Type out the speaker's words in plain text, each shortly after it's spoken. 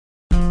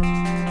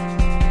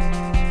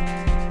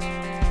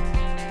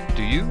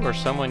you or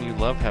someone you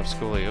love have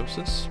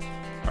scoliosis?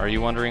 Are you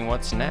wondering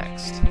what's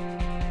next?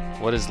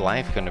 What is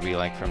life going to be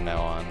like from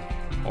now on?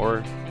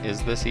 Or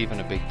is this even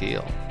a big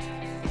deal?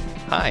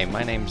 Hi,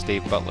 my name's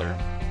Dave Butler,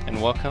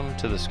 and welcome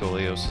to the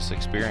Scoliosis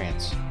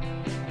Experience.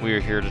 We are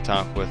here to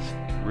talk with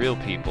real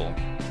people,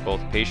 both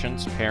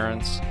patients,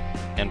 parents,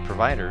 and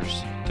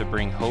providers, to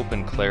bring hope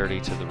and clarity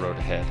to the road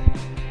ahead.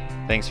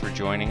 Thanks for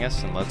joining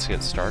us, and let's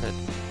get started.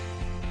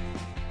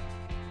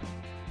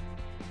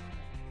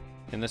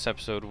 In this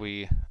episode,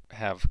 we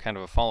have kind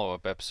of a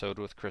follow-up episode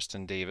with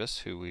Kristen Davis,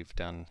 who we've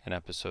done an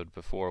episode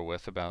before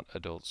with about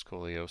adult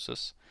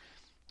scoliosis.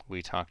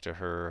 We talked to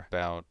her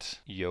about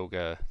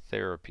yoga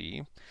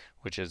therapy,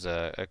 which is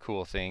a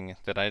cool thing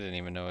that I didn't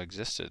even know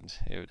existed.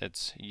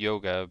 It's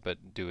yoga,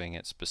 but doing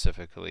it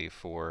specifically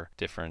for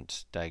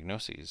different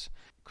diagnoses.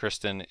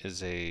 Kristen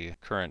is a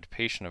current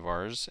patient of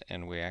ours,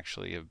 and we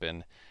actually have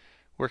been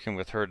working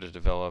with her to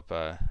develop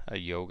a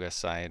yoga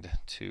side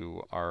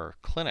to our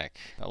clinic.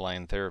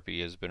 Align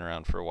therapy has been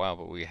around for a while,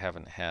 but we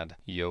haven't had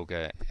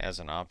yoga as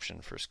an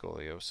option for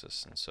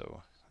scoliosis. And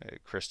so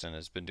Kristen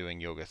has been doing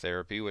yoga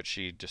therapy, which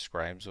she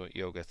describes what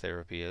yoga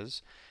therapy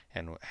is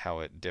and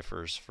how it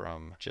differs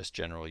from just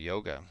general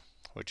yoga,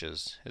 which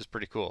is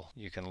pretty cool.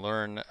 You can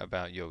learn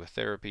about yoga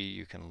therapy.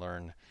 You can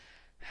learn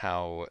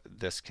how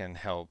this can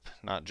help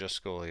not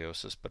just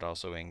scoliosis, but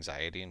also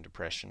anxiety and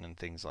depression and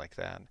things like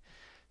that.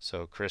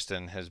 So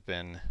Kristen has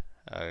been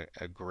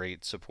a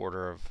great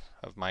supporter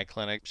of my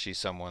clinic. She's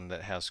someone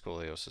that has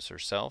scoliosis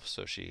herself,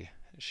 so she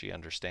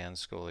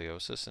understands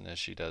scoliosis, and as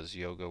she does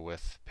yoga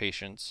with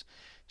patients,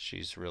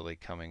 she's really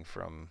coming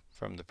from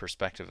the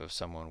perspective of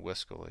someone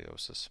with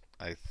scoliosis.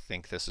 I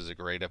think this is a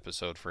great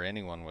episode for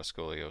anyone with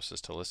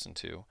scoliosis to listen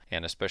to,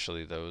 and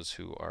especially those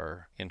who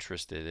are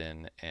interested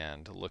in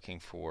and looking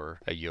for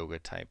a yoga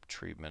type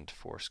treatment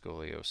for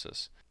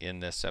scoliosis. In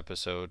this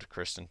episode,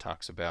 Kristen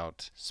talks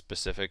about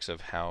specifics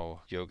of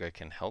how yoga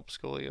can help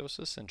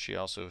scoliosis, and she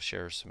also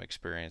shares some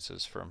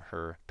experiences from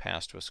her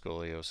past with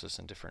scoliosis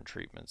and different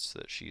treatments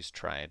that she's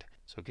tried.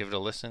 So give it a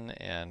listen,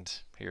 and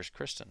here's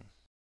Kristen.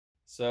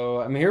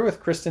 So I'm here with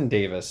Kristen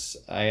Davis.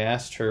 I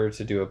asked her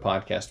to do a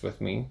podcast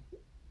with me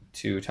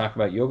to talk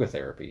about yoga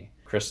therapy.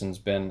 Kristen's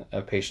been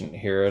a patient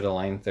here at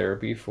Align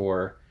Therapy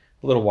for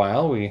a little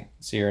while. We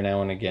see her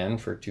now and again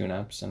for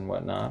tune-ups and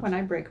whatnot. When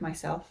I break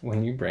myself.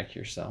 When you break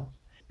yourself.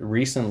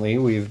 Recently,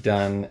 we've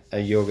done a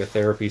yoga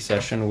therapy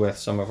session with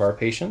some of our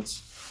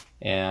patients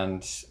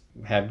and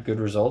had good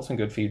results and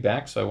good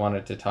feedback. So I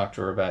wanted to talk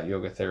to her about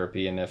yoga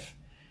therapy and if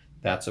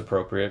that's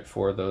appropriate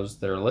for those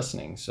that are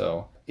listening.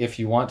 So if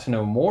you want to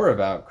know more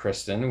about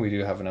Kristen, we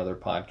do have another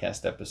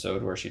podcast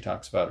episode where she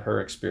talks about her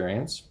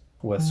experience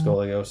with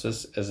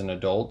scoliosis as an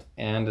adult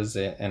and as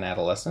an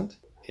adolescent.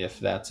 If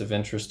that's of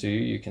interest to you,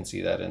 you can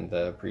see that in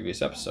the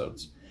previous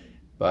episodes.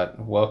 But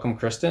welcome,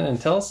 Kristen, and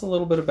tell us a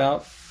little bit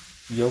about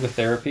yoga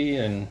therapy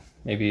and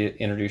maybe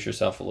introduce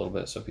yourself a little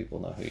bit so people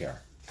know who you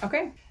are.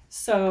 Okay.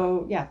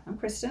 So, I'm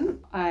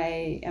Kristen.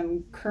 I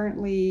am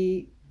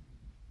currently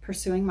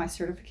pursuing my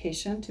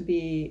certification to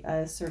be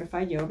a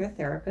certified yoga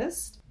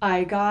therapist.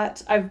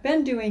 I've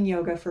been doing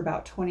yoga for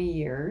about 20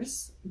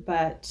 years,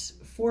 but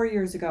 4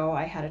 years ago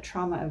I had a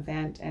trauma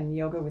event and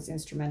yoga was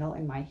instrumental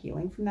in my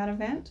healing from that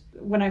event.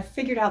 When I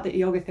figured out that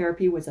yoga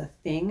therapy was a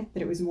thing,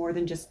 that it was more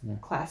than just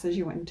classes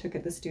you went and took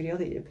at the studio,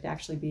 that it could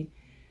actually be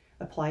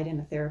applied in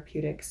a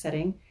therapeutic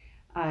setting,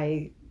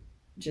 I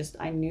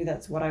knew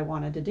that's what I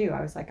wanted to do.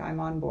 I was like, I'm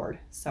on board.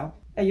 So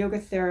a yoga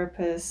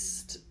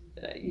therapist,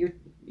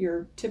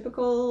 your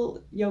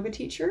typical yoga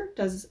teacher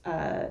does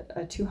a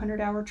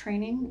 200-hour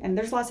training, and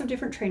there's lots of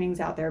different trainings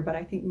out there, but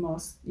I think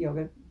most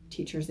yoga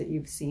teachers that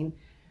you've seen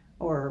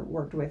or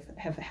worked with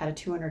have had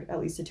at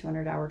least a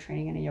 200-hour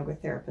training, and a yoga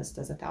therapist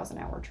does a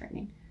 1,000-hour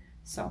training.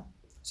 So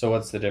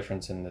what's the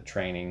difference in the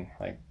training,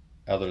 like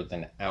other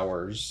than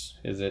hours?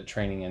 Is it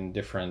training in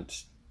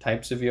different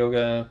types of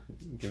yoga?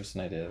 Give us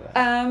an idea of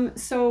that.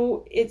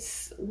 So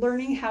it's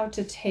learning how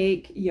to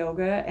take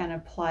yoga and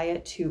apply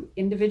it to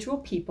individual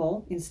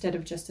people instead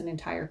of just an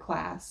entire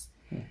class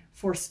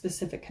for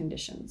specific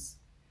conditions.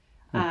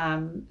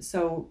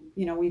 So,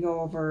 we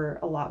go over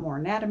a lot more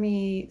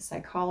anatomy,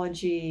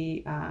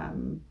 psychology.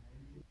 I'm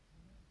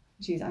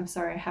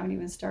sorry, I haven't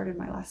even started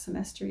my last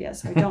semester yet,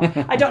 so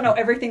I don't know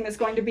everything that's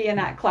going to be in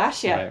that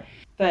class yet. Right.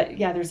 But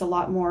there's a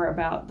lot more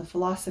about the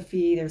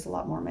philosophy. There's a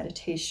lot more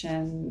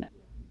meditation,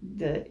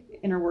 the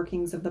inner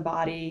workings of the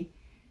body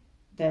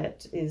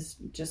that is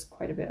just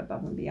quite a bit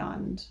above and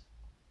beyond.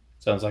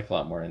 Sounds like a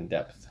lot more in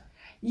depth.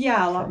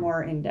 Yeah, a lot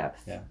more in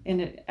depth. Yeah. In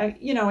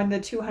the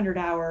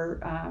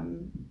 200-hour,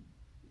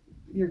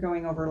 you're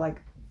going over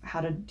like how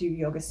to do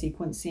yoga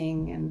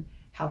sequencing and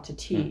how to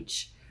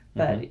teach,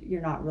 but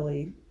you're not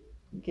really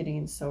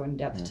getting so in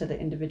depth to the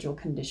individual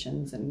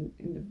conditions and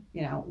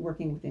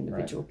working with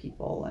individual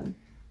people. And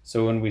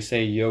so when we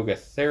say yoga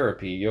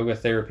therapy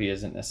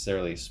isn't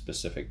necessarily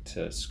specific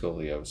to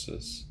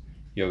scoliosis.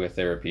 Yoga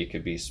therapy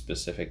could be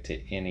specific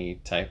to any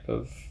type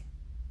of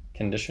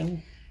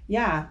condition.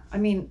 Yeah, I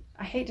mean,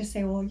 I hate to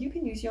say, well, you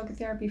can use yoga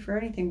therapy for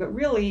anything, but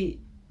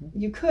really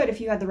You could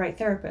if you had the right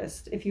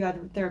therapist, if you had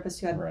a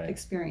therapist who had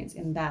experience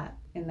in that.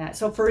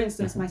 So for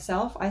instance,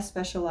 myself, I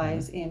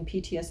specialize in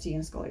PTSD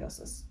and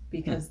scoliosis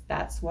because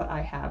that's what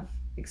I have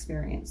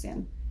experience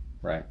in.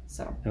 Right.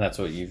 So. And that's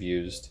what you've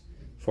used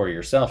for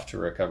yourself to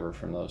recover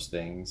from those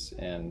things,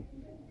 and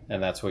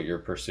that's what you're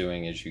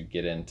pursuing as you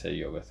get into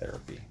yoga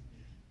therapy.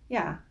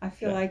 Yeah, I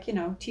feel like,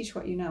 teach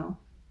what you know.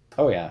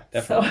 Oh yeah,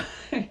 definitely.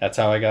 So. That's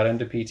how I got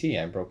into PT.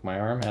 I broke my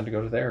arm, had to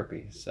go to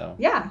therapy. So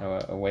yeah,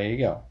 away you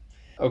go.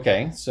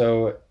 Okay,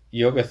 so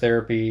yoga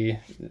therapy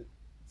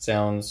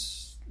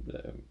sounds,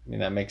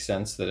 that makes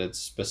sense that it's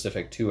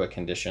specific to a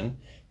condition,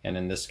 and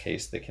in this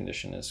case, the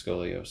condition is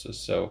scoliosis.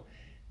 So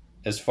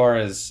as far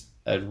as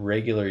a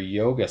regular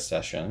yoga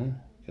session,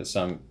 because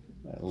some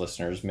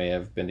listeners may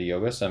have been to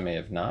yoga, some may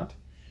have not,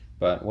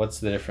 but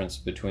what's the difference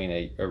between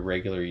a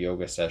regular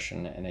yoga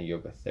session and a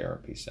yoga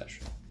therapy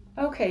session?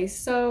 Okay,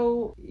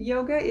 so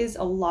yoga is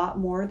a lot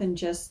more than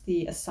just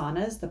the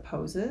asanas, the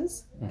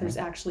poses. There's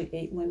actually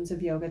 8 limbs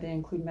of yoga. They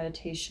include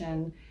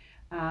meditation,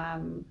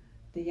 the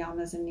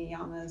yamas and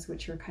niyamas,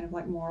 which are kind of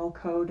like moral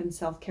code and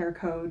self-care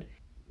code.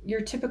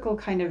 Your typical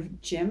kind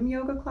of gym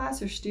yoga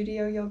class or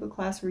studio yoga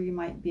class where you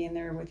might be in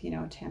there with,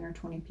 10 or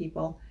 20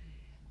 people.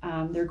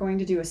 They're going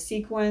to do a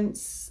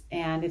sequence,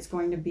 and it's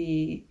going to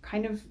be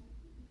kind of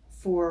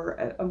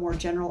for a more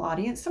general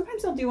audience.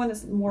 Sometimes they'll do one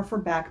that's more for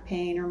back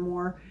pain or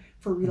more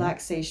for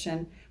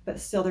relaxation, but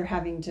still they're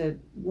having to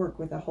work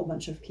with a whole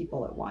bunch of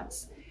people at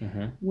once.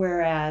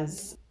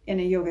 Whereas in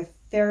a yoga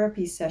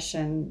therapy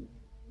session,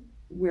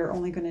 we're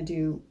only going to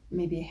do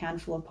maybe a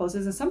handful of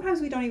poses, and sometimes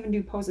we don't even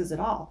do poses at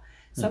all.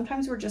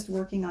 Sometimes we're just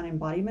working on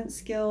embodiment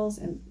skills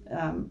and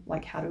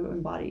like how to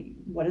embody,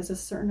 what does a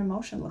certain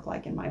emotion look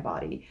like in my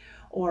body?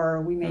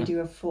 Or we may do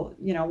a full,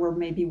 we're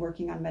maybe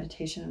working on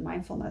meditation and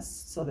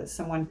mindfulness so that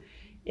someone,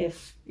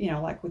 if,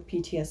 like with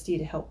PTSD,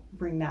 to help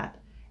bring that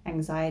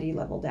anxiety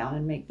level down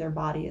and make their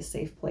body a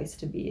safe place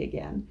to be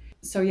again.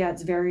 So yeah,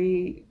 it's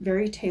very,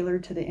 very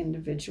tailored to the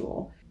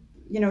individual.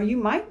 You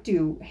might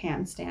do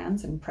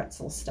handstands and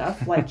pretzel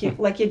stuff like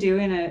you do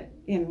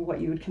in what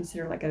you would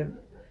consider like a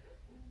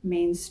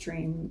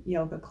mainstream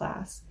yoga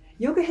class.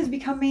 Yoga has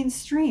become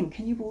mainstream.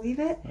 Can you believe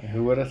it?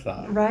 Who would have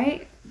thought?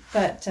 Right?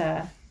 But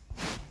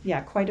yeah,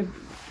 quite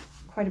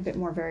a bit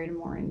more varied and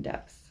more in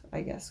depth,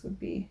 I guess, would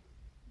be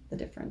the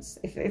difference.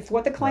 If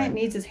what the client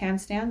needs is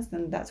handstands,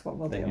 then that's what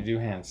we'll do. Then you do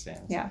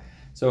handstands. Yeah.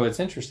 So it's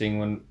interesting,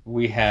 when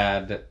we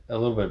had a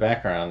little bit of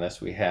background on this,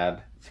 we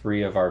had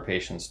 3 of our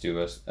patients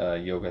do a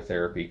yoga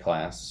therapy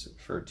class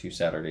for 2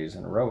 Saturdays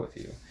in a row with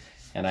you.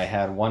 And I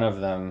had one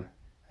of them,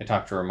 I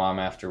talked to her mom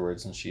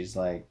afterwards, and she's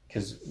like,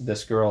 because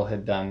this girl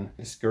had done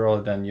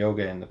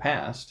yoga in the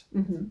past.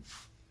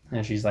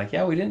 And she's like,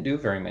 yeah, we didn't do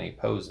very many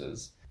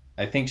poses.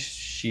 I think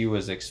she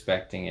was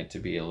expecting it to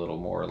be a little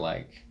more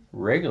like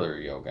regular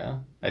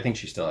yoga. I think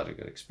she still had a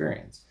good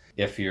experience.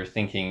 If you're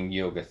thinking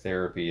yoga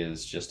therapy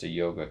is just a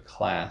yoga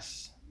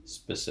class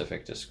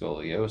specific to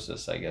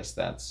scoliosis, I guess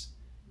that's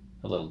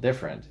a little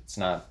different. It's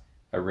not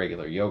a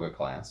regular yoga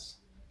class.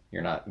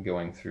 You're not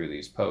going through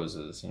these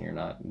poses, and you're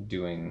not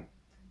doing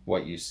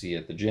what you see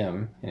at the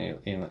gym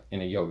in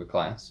a yoga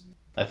class.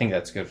 I think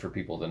that's good for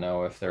people to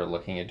know if they're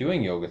looking at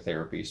doing yoga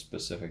therapy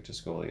specific to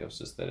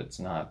scoliosis, that it's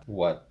not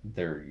what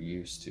they're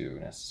used to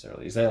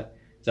necessarily. Is that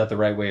the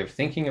right way of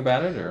thinking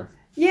about it, or?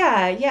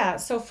 Yeah.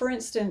 So for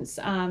instance,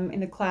 in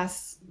the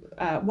class,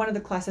 one of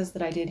the classes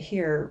that I did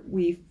here,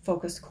 we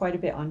focused quite a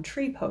bit on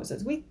tree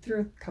poses. We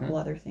threw a couple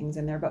other things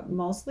in there, but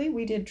mostly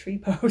we did tree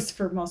pose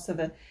for most of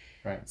the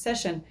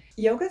session.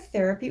 Yoga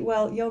therapy,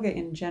 well, yoga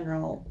in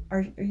general.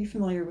 Are you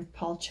familiar with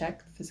Paul Chek,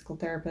 the physical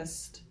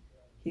therapist?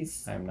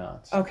 I'm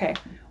not. Okay.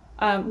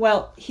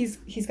 Well,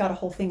 he's got a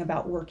whole thing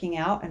about working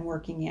out and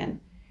working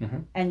in.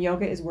 And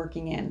yoga is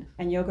working in.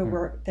 And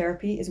yoga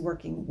therapy is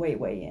working way,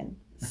 way in.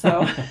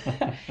 So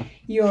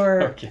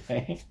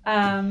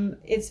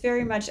it's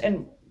very much,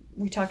 and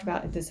we talked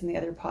about this in the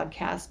other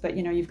podcast, but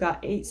you've got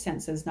 8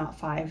 senses, not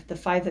 5. The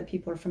 5 that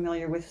people are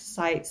familiar with: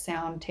 sight,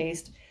 sound,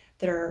 taste,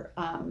 that are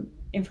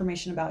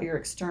information about your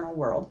external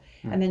world.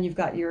 And then you've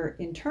got your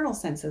internal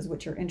senses,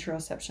 which are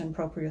interoception,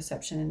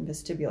 proprioception, and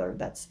vestibular.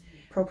 That's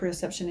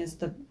proprioception is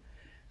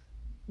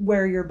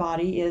where your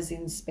body is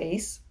in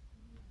space.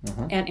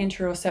 And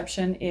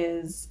interoception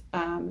is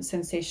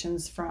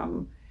sensations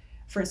from,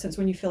 for instance,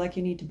 when you feel like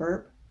you need to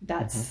burp,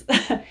 that's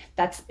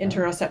that's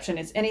interoception.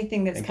 It's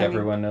anything that's coming.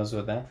 Everyone knows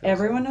what that feels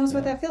Everyone knows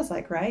what that feels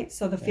like, right?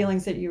 So the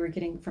feelings that you were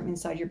getting from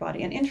inside your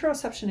body. And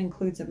interoception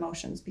includes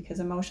emotions, because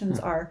emotions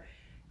are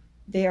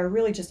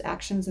really just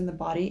actions in the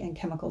body and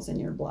chemicals in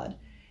your blood.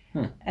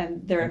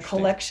 And they're a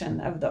collection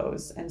of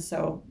those. And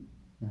so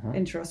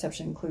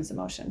interoception includes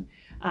emotion.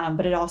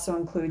 But it also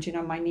includes,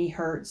 my knee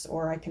hurts,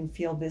 or I can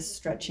feel this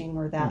stretching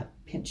or that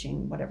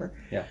pinching, whatever.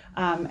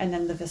 And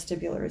then the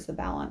vestibular is the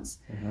balance.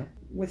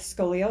 With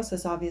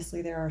scoliosis,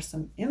 obviously, there are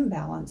some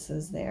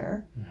imbalances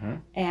there.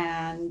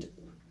 And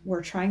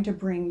we're trying to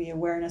bring the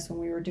awareness, when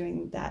we were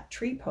doing that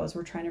tree pose,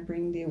 we're trying to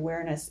bring the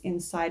awareness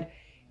inside.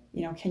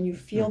 Can you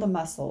feel the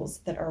muscles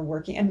that are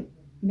working? And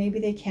maybe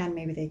they can,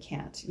 maybe they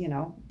can't.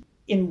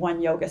 in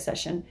one yoga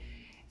session,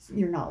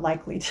 you're not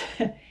likely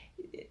to.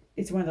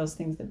 It's one of those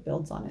things that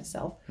builds on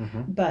itself.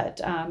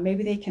 But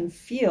maybe they can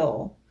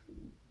feel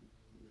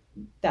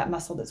that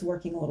muscle that's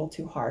working a little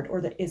too hard or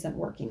that isn't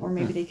working, or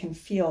maybe they can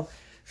feel,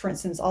 for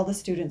instance, all the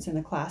students in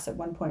the class at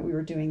one point we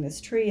were doing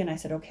this tree and I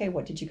said, okay,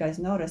 what did you guys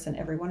notice? And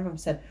every one of them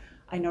said,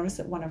 I noticed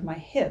that one of my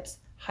hips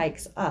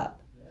hikes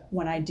up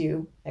when I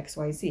do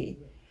XYZ.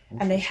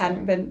 And they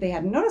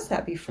hadn't noticed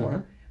that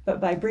before. But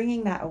by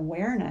bringing that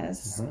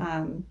awareness,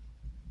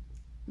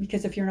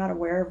 because if you're not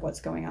aware of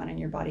what's going on in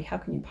your body, how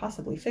can you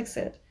possibly fix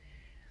it?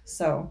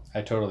 So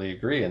I totally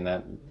agree, and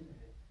that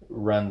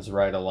runs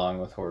right along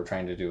with what we're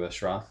trying to do with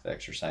Schroth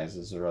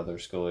exercises or other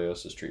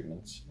scoliosis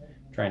treatments,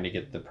 trying to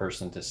get the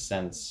person to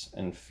sense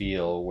and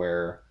feel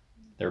where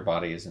their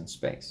body is in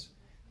space.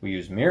 We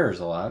use mirrors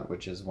a lot,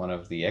 which is one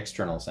of the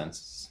external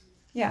senses.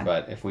 Yeah.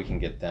 But if we can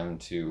get them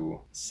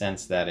to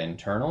sense that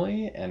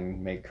internally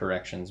and make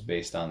corrections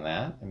based on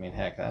that, I mean,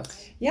 heck,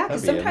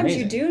 because sometimes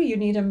you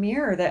need a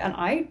mirror that, and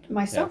I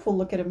myself will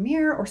look at a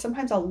mirror, or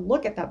sometimes I'll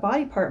look at that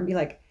body part and be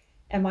like,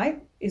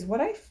 is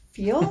what I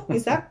feel,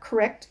 is that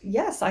correct?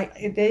 Yes,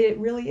 it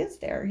really is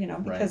there,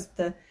 because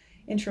the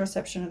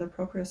interoception or the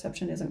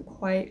proprioception isn't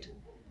quite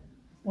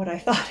what I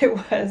thought it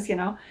was,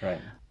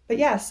 Right. But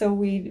yeah, so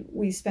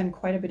we spend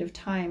quite a bit of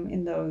time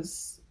in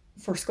those.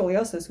 For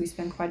scoliosis, we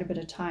spend quite a bit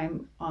of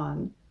time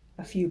on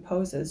a few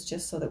poses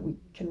just so that we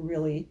can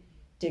really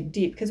dig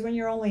deep. Because when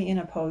you're only in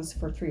a pose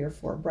for 3 or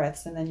 4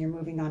 breaths and then you're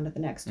moving on to the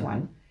next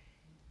one,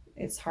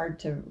 it's hard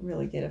to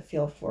really get a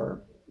feel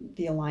for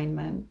the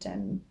alignment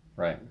and...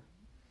 Right.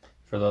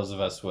 For those of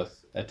us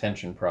with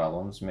attention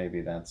problems,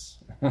 maybe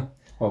that's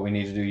what we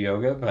need to do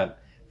yoga. But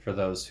for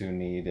those who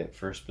need it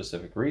for a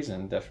specific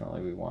reason,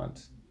 definitely we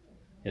want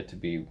it to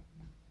be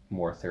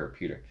more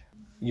therapeutic.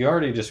 You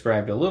already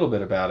described a little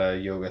bit about a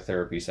yoga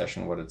therapy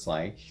session, what it's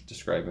like,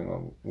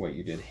 describing what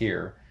you did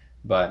here,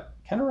 but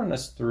kind of run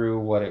us through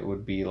what it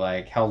would be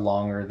like. How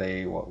long are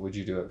they? What would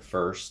you do at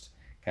first?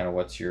 Kind of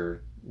what's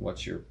your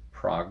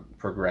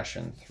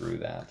progression through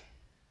that?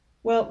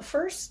 Well,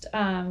 first,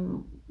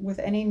 with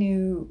any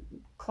new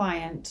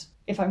client,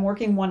 if I'm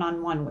working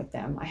one-on-one with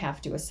them, I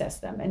have to assess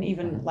them. And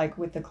even like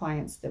with the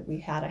clients that we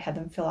had, I had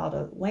them fill out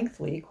a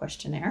lengthy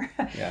questionnaire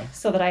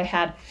so that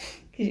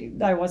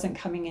I wasn't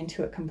coming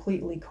into it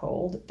completely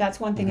cold.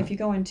 That's one thing. If you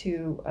go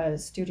into a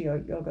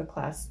studio yoga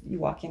class, you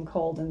walk in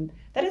cold, and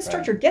that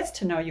instructor gets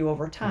to know you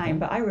over time,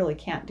 but I really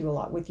can't do a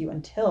lot with you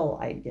until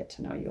I get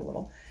to know you a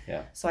little.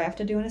 Yeah. So I have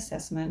to do an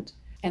assessment.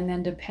 And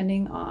then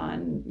depending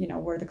on,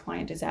 where the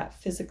client is at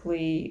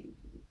physically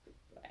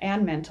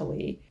and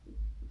mentally,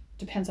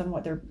 depends on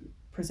what they're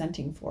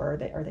presenting for.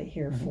 Are they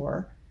here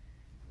for,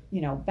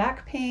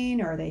 back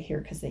pain, or are they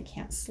here because they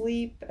can't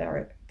sleep,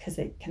 or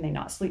can they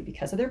not sleep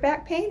because of their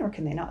back pain, or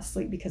can they not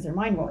sleep because their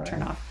mind won't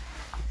turn off?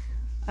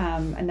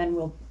 And then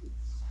we'll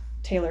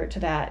tailor it to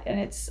that. And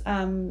it's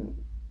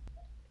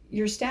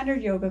your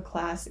standard yoga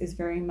class is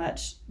very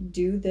much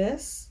do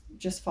this,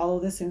 just follow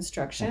this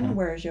instruction,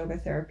 whereas yoga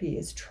therapy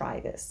is try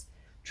this,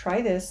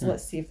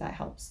 let's see if that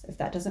helps. If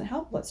that doesn't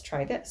help, let's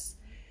try this.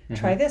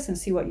 Try this and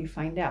see what you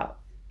find out.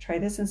 Try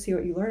this and see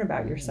what you learn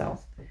about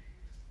yourself.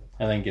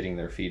 And then getting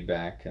their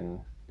feedback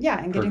and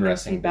getting their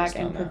feedback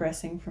and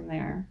progressing from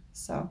there.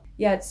 So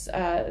it's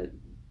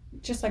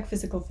just like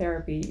physical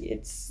therapy.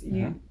 It's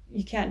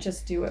you can't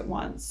just do it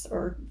once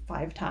or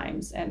 5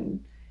 times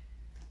and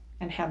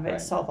have it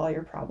solve all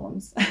your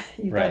problems.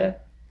 You gotta.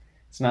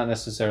 It's not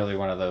necessarily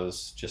one of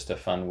those just a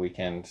fun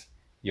weekend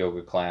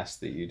yoga class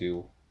that you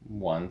do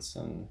once,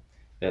 and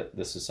that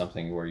this is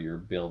something where you're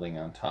building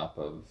on top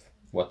of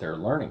what they're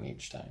learning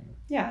each time.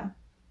 Yeah.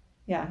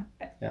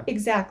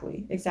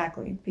 Exactly.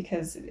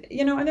 Because,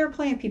 and there are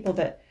plenty of people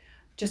that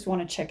just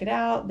want to check it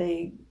out.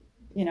 They,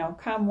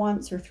 come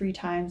once or 3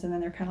 times and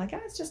then they're kind of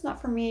like, it's just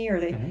not for me, or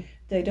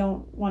they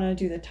don't want to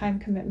do the time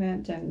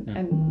commitment,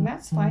 and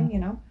that's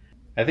fine,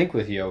 I think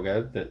with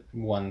yoga, that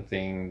one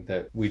thing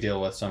that we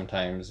deal with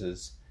sometimes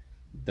is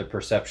the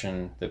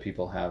perception that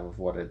people have of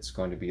what it's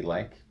going to be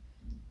like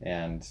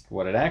and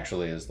what it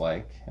actually is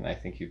like. And I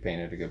think you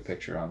painted a good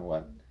picture on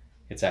what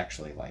it's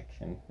actually like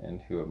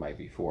and who it might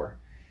be for.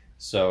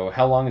 So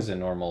how long is a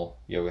normal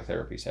yoga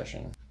therapy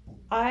session?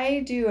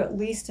 I do at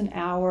least an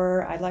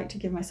hour. I like to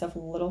give myself a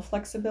little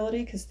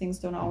flexibility because things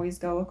don't always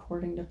go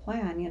according to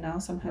plan.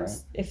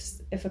 Sometimes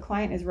if a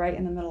client is right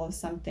in the middle of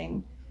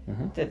something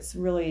that's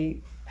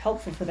really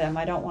helpful for them,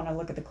 I don't want to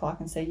look at the clock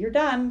and say, you're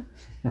done.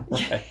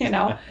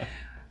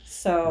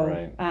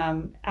 So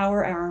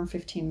hour and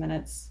 15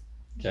 minutes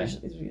is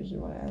usually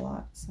what I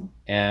allot. So.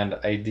 And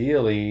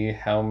ideally,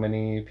 how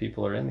many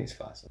people are in these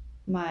classes?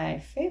 My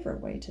favorite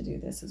way to do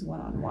this is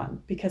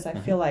one-on-one, because I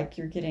feel like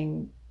you're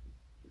getting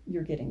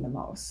the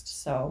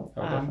most. So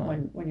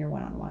when you're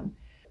one-on-one,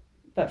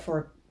 but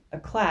for a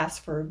class,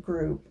 for a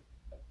group,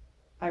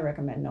 I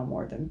recommend no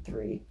more than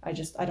 3.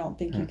 I don't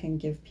think you can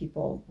give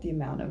people the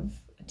amount of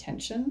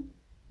attention.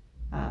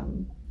 That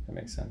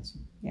makes sense.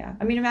 Yeah.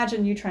 I mean,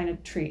 imagine you trying to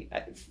treat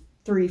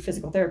 3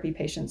 physical therapy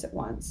patients at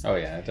once. Oh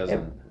yeah, it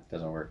doesn't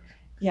work.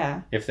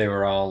 Yeah. If they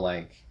were all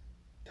like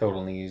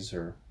total knees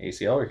or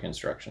ACL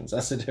reconstructions.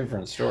 That's a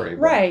different story.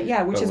 Right,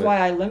 yeah, which is why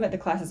I limit the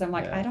classes. I'm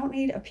like, Yeah. I don't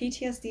need a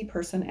PTSD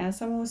person and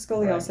someone with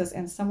scoliosis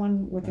and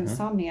someone with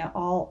insomnia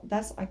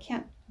I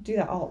can't do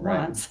that all at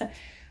once.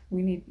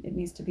 It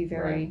needs to be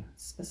very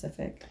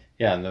specific.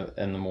 Yeah,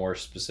 and the more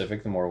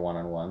specific, the more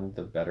one-on-one,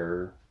 the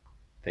better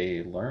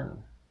they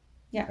learn.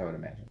 Yeah. I would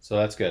imagine. So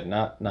that's good.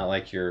 Not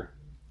like your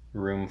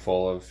room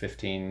full of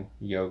 15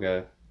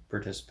 yoga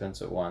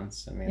participants at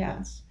once. I mean,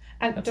 that's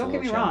don't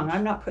get me wrong,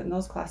 I'm not putting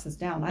those classes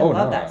down. I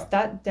love that.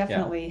 That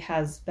definitely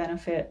has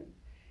benefit.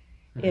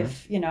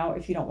 If you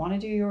don't want to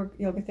do your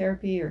yoga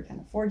therapy or can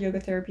afford yoga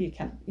therapy, you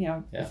can,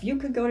 if you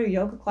could go to a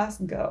yoga class,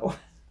 go.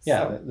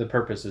 Yeah, the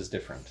purpose is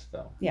different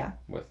though. Yeah.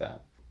 With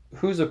that.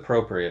 Who's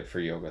appropriate for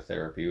yoga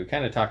therapy? We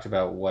kind of talked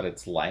about what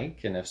it's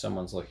like, and if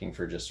someone's looking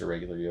for just a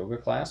regular yoga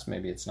class,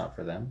 maybe it's not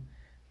for them.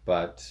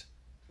 But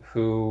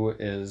who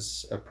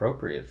is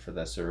appropriate for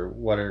this, or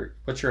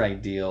what's your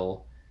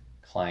ideal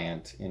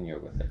client in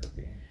yoga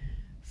therapy?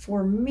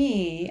 For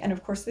me, and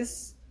of course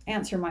this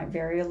answer might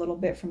vary a little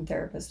bit from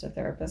therapist to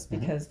therapist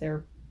because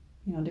they're,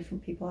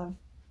 different people have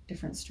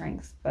different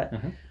strengths. But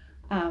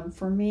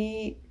for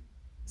me,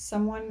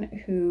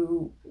 someone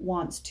who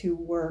wants to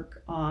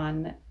work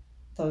on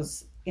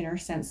those inner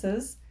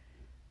senses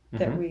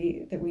that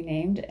we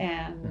named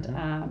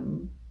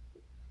and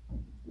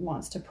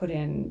wants to put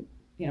in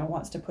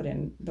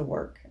the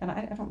work. And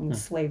I don't mean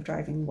slave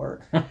driving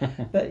work,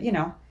 but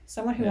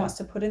someone who wants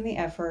to put in the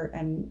effort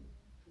and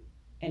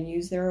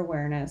use their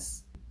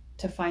awareness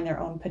to find their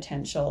own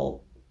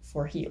potential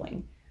for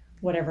healing,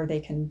 whatever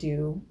they can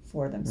do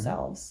for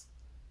themselves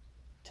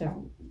to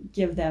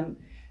give them.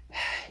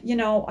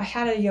 I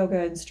had a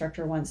yoga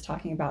instructor once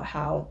talking about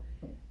how,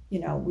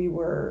 we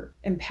were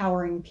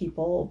empowering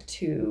people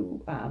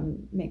to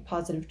make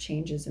positive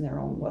changes in their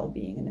own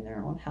well-being and in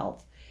their own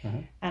health.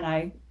 And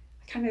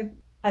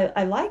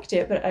I liked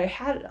it, but I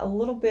had a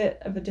little bit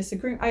of a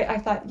disagreement. I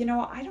thought,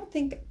 I don't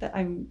think that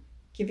I'm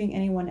giving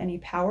anyone any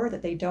power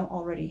that they don't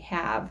already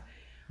have.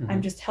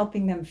 I'm just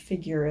helping them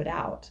figure it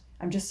out.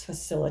 I'm just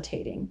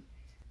facilitating.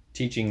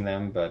 Teaching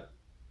them, but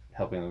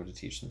helping them to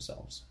teach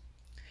themselves.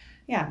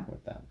 Yeah.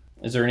 With that.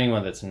 Is there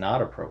anyone that's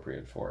not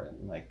appropriate for it?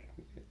 Like,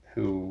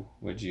 who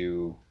would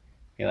you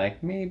be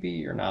like, maybe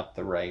you're not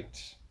the right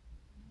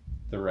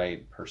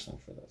person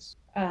for this?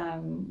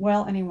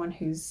 Well, anyone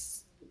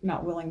who's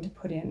not willing to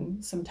put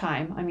in some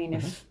time. I mean,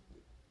 if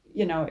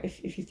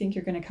you think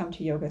you're going to come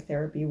to yoga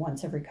therapy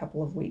once every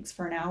couple of weeks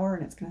for an hour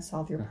and it's going to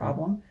solve your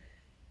problem,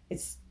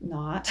 it's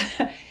not.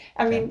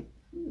 I mean,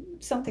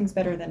 something's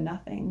better than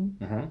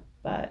nothing.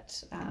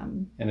 But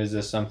and is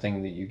this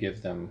something that you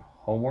give them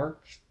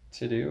homework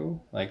to do?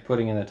 Like,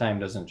 putting in the time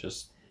doesn't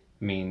just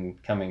mean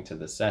coming to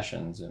the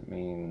sessions. It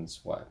means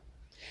what?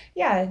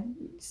 Yeah.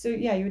 So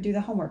you would do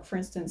the homework. For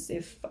instance,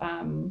 if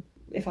I'm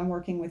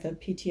working with a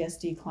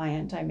PTSD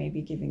client, I may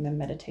be giving them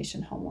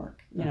meditation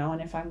homework,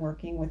 and if I'm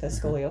working with a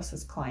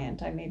scoliosis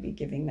client, I may be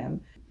giving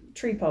them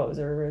tree pose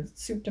or a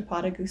Supta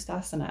Pada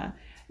Gustasana,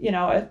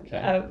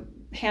 a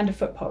hand to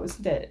foot pose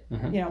that,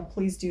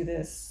 please do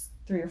this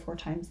 3 or 4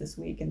 times this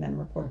week and then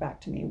report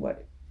back to me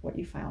what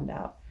you found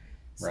out.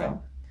 Right.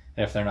 So,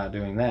 and if they're not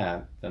doing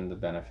that, then the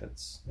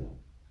benefits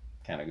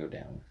kind of go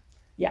down.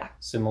 Yeah.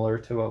 Similar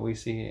to what we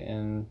see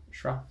in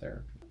Shroff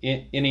therapy.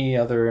 Any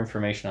other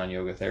information on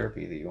yoga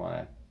therapy that you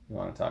want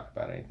to talk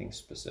about? Anything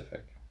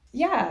specific?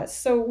 Yeah.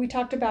 So we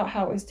talked about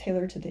how it was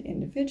tailored to the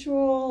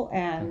individual,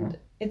 and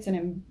it's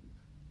an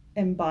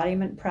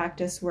embodiment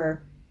practice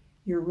where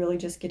you're really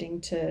just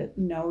getting to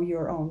know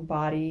your own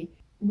body.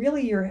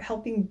 Really, you're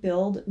helping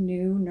build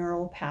new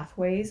neural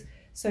pathways.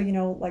 So,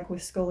 like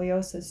with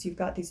scoliosis, you've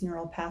got these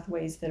neural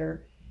pathways that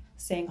are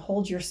saying,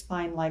 hold your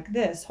spine like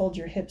this, hold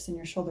your hips and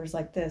your shoulders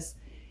like this.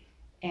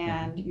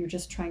 And you're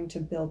just trying to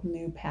build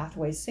new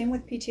pathways. Same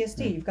with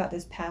PTSD. You've got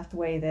this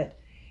pathway that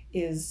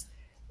is,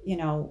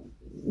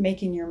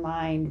 making your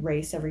mind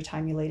race every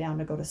time you lay down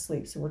to go to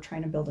sleep. So we're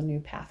trying to build a new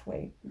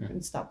pathway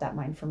and stop that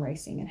mind from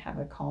racing and have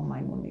a calm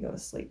mind when we go to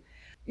sleep.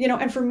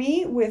 And for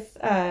me with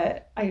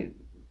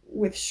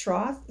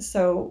Shroff,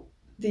 so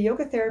the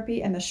yoga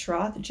therapy and the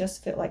Shroff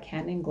just fit like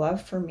hand in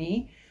glove for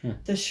me.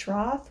 The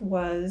Shroff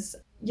was,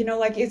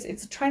 like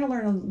it's trying to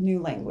learn a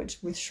new language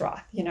with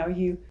Shroff.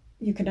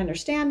 You can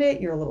understand it.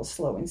 You're a little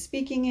slow in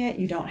speaking it.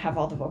 You don't have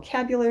all the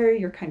vocabulary.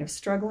 You're kind of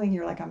struggling.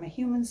 You're like, I'm a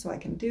human, so I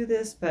can do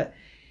this, but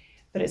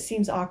it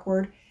seems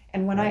awkward.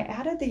 And when I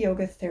added the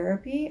yoga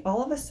therapy,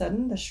 all of a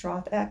sudden the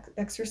Shroff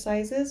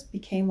exercises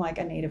became like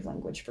a native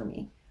language for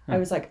me. I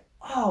was like,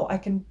 oh, I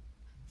can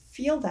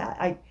feel that.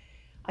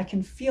 I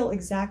can feel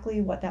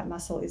exactly what that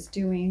muscle is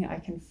doing. I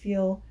can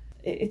feel,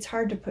 it's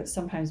hard to put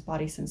sometimes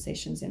body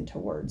sensations into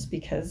words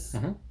because,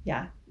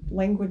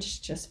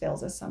 language just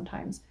fails us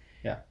sometimes.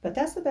 Yeah. But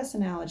that's the best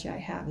analogy I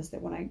have, is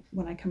that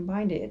when I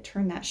combined it, it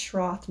turned that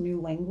Shroff new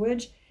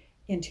language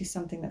into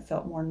something that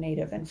felt more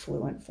native and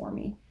fluent for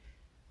me.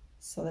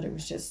 So that it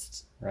was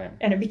just,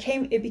 and it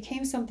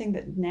became something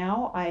that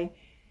now I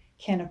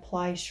can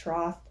apply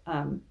Shroff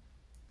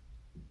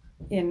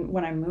in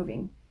when I'm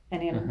moving.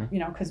 And in,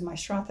 because my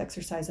Schroth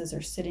exercises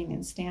are sitting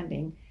and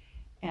standing.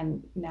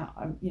 And now,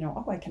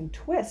 I can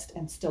twist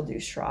and still do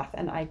Schroth,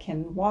 and I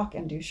can walk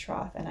and do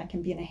Schroth, and I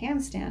can be in a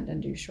handstand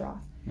and do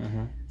Schroth.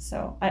 Mm-hmm.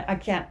 So I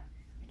can't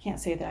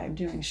say that I'm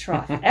doing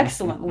Schroth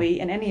excellently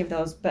in any of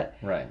those, but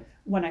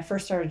when I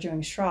first started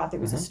doing Schroth,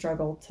 it was a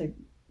struggle to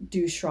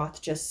do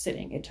Schroth just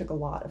sitting. It took a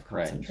lot of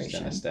concentration.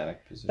 Just in a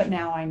static position. But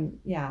now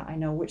I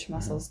know which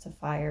muscles to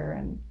fire,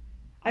 and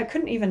I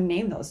couldn't even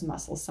name those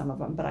muscles, some of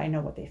them, but I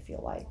know what they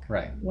feel like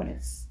when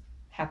it's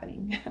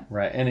happening.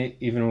 Right. And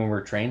even when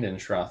we're trained in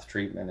Schroth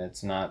treatment,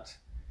 it's not,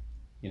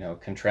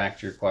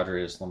 contract your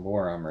quadratus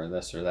lumborum or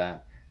this or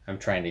that. I'm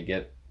trying to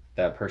get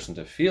that person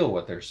to feel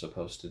what they're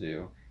supposed to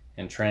do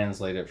and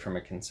translate it from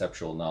a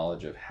conceptual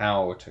knowledge of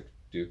how to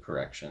do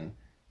correction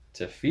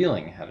to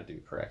feeling how to do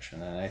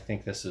correction. And I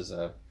think this is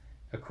a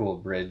cool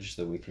bridge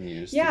that we can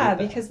use. Yeah,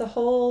 because the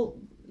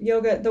whole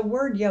yoga, the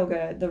word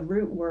yoga, the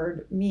root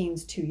word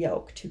means to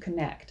yoke, to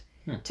connect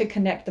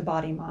the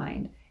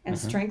body-mind. And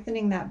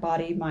strengthening that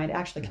body-mind,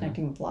 actually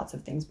connecting with lots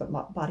of things, but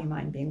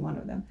body-mind being one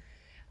of them.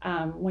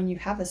 When you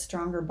have a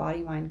stronger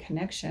body-mind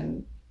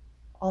connection,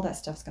 all that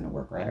stuff's going to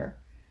work better.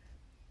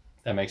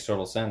 That makes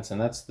total sense. And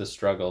that's the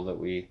struggle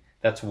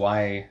that's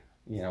why,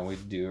 we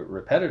do it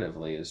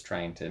repetitively, is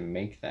trying to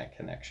make that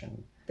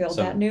connection. Build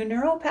that new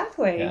neural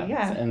pathway.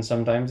 Yeah. And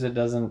sometimes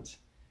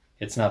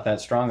it's not that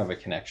strong of a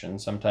connection.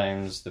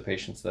 Sometimes the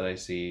patients that I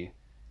see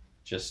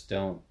just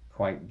don't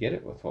quite get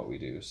it with what we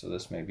do. So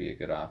this may be a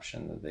good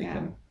option that they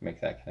can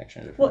make that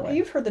connection a different way.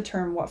 You've heard the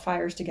term, what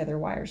fires together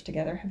wires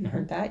together. Have you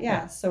heard that?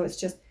 Yeah. So it's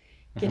just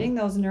getting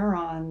those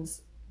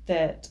neurons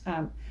that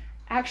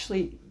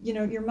actually,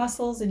 your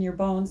muscles and your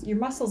bones, your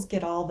muscles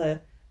get all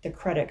the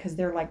credit because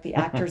they're like the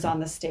actors on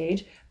the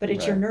stage, but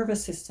it's your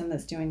nervous system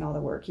that's doing all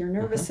the work. Your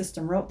nervous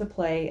system wrote the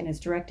play and is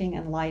directing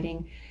and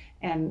lighting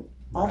and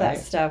all that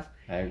stuff.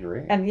 I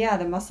agree. And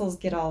the muscles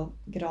get all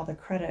the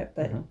credit,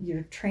 but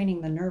you're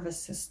training the nervous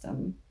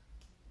system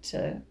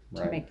to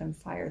make them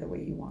fire the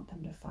way you want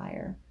them to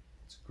fire.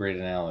 It's a great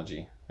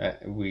analogy.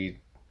 We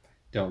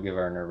don't give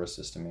our nervous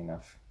system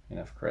enough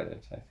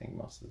credit, I think,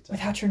 most of the time.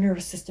 Without your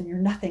nervous system, you're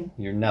nothing.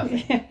 You're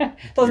nothing.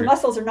 Those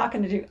muscles are not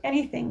going to do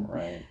anything.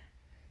 Right.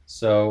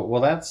 So,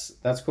 well, that's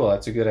cool.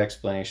 That's a good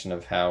explanation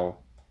of how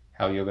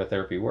yoga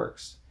therapy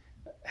works.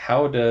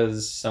 How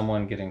does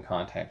someone get in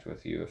contact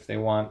with you if they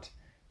want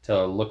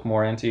to look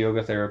more into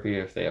yoga therapy,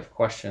 if they have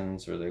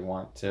questions, or they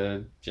want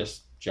to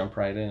just jump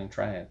right in and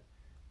try it?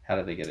 How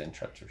do they get in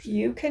touch with you?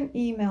 You can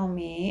email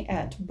me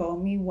at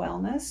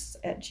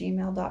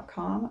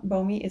bomywellness@gmail.com.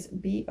 Bomi is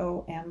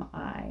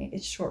BOMI.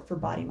 It's short for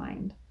body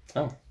mind.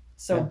 Oh.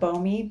 So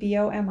Bomi,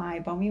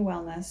 BOMI,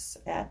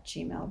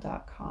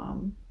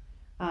 bomywellness@gmail.com.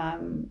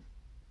 And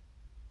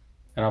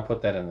I'll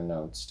put that in the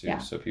notes too,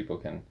 so people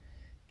can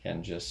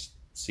just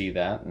see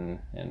that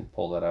and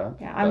pull that up.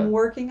 Yeah, I'm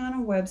working on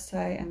a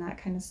website and that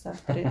kind of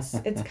stuff, but it's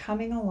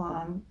coming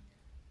along.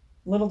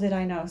 Little did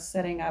I know,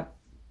 setting up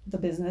the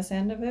business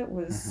end of it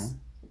was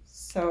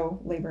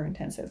so labor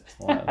intensive.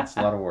 Well, it's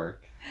a lot of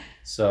work.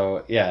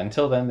 So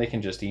until then they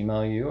can just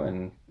email you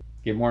and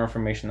get more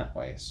information that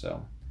way.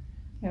 So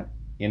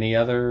any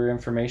other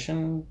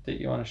information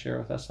that you want to share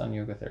with us on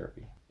yoga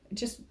therapy?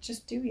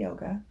 Just do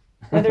yoga.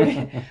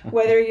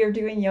 Whether you're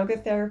doing yoga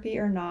therapy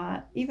or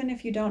not, even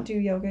if you don't do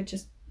yoga,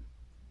 just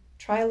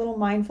try a little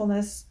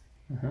mindfulness.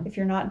 If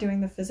you're not doing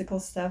the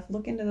physical stuff,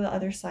 look into the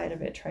other side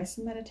of it. Try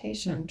some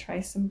meditation, try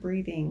some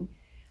breathing.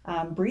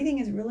 Breathing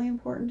is really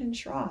important in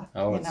Schroth.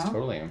 Oh, it's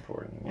totally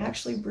important. Yes.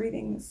 Actually,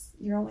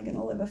 you're only going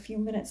to live a few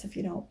minutes if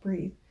you don't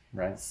breathe.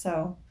 Right.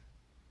 So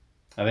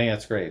I think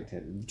that's great.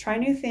 Try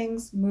new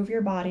things, move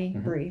your body,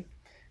 breathe.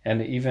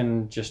 And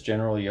even just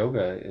general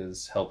yoga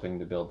is helping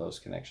to build those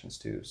connections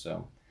too.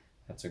 So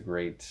that's a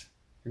great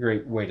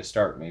way to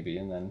start maybe,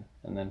 and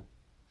then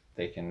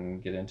they can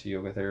get into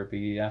yoga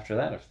therapy after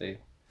that if they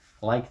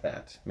like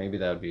that. Maybe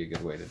that would be a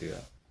good way to do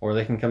it. Or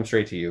they can come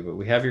straight to you, but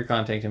we have your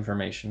contact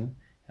information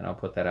and I'll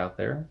put that out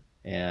there.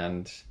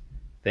 And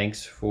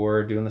thanks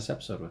for doing this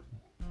episode with me.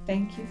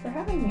 Thank you for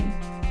having me.